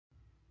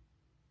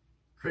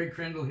Craig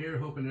Crandall here,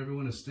 hoping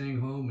everyone is staying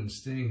home and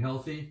staying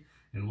healthy.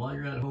 And while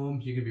you're at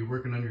home, you could be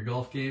working on your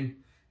golf game,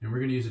 and we're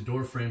going to use a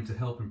door frame to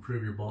help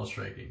improve your ball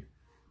striking.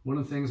 One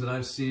of the things that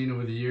I've seen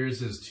over the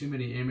years is too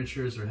many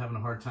amateurs are having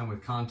a hard time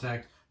with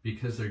contact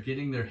because they're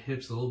getting their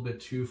hips a little bit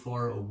too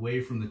far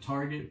away from the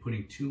target,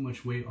 putting too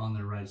much weight on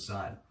their right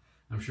side.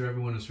 I'm sure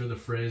everyone has heard the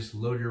phrase,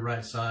 load your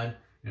right side,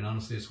 and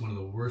honestly, it's one of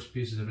the worst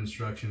pieces of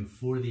instruction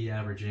for the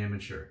average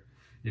amateur.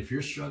 If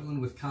you're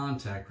struggling with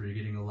contact, where you're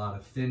getting a lot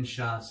of thin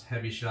shots,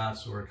 heavy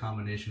shots, or a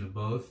combination of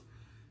both,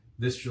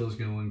 this drill is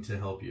going to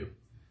help you.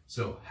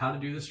 So how to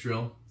do this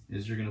drill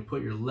is you're going to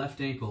put your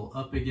left ankle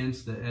up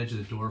against the edge of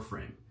the door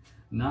frame.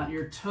 Not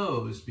your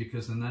toes,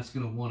 because then that's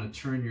going to want to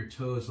turn your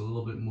toes a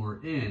little bit more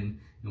in,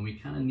 and we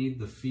kind of need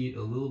the feet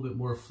a little bit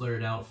more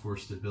flared out for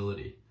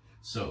stability.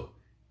 So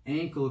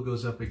ankle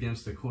goes up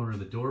against the corner of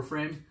the door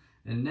frame,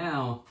 and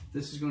now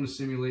this is going to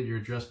simulate your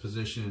address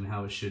position and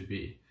how it should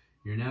be.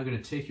 You're now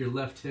going to take your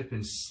left hip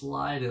and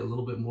slide it a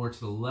little bit more to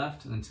the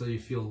left until you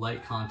feel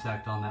light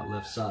contact on that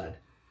left side.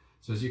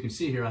 So as you can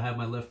see here, I have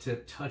my left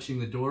hip touching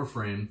the door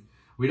frame.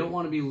 We don't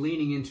want to be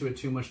leaning into it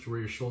too much to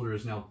where your shoulder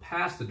is now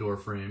past the door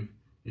frame.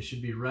 It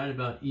should be right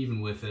about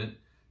even with it.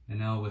 And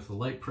now with the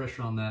light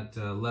pressure on that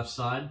left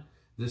side,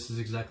 this is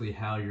exactly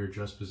how your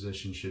address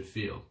position should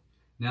feel.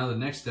 Now the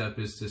next step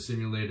is to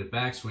simulate a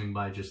backswing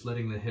by just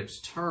letting the hips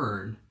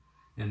turn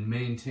and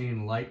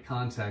maintain light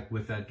contact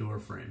with that door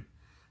frame.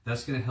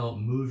 That's going to help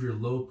move your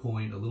low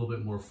point a little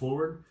bit more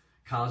forward,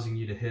 causing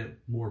you to hit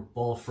more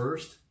ball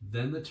first,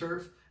 then the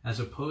turf,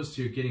 as opposed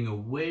to getting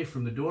away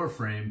from the door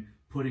frame,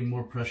 putting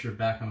more pressure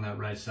back on that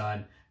right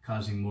side,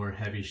 causing more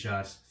heavy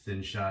shots,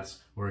 thin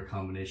shots, or a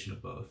combination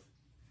of both.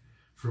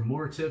 For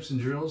more tips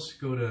and drills,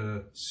 go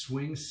to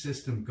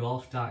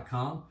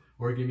swingsystemgolf.com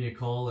or give me a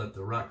call at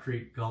the Rock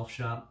Creek Golf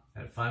Shop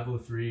at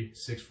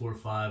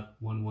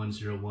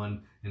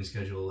 503-645-1101 and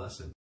schedule a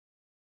lesson.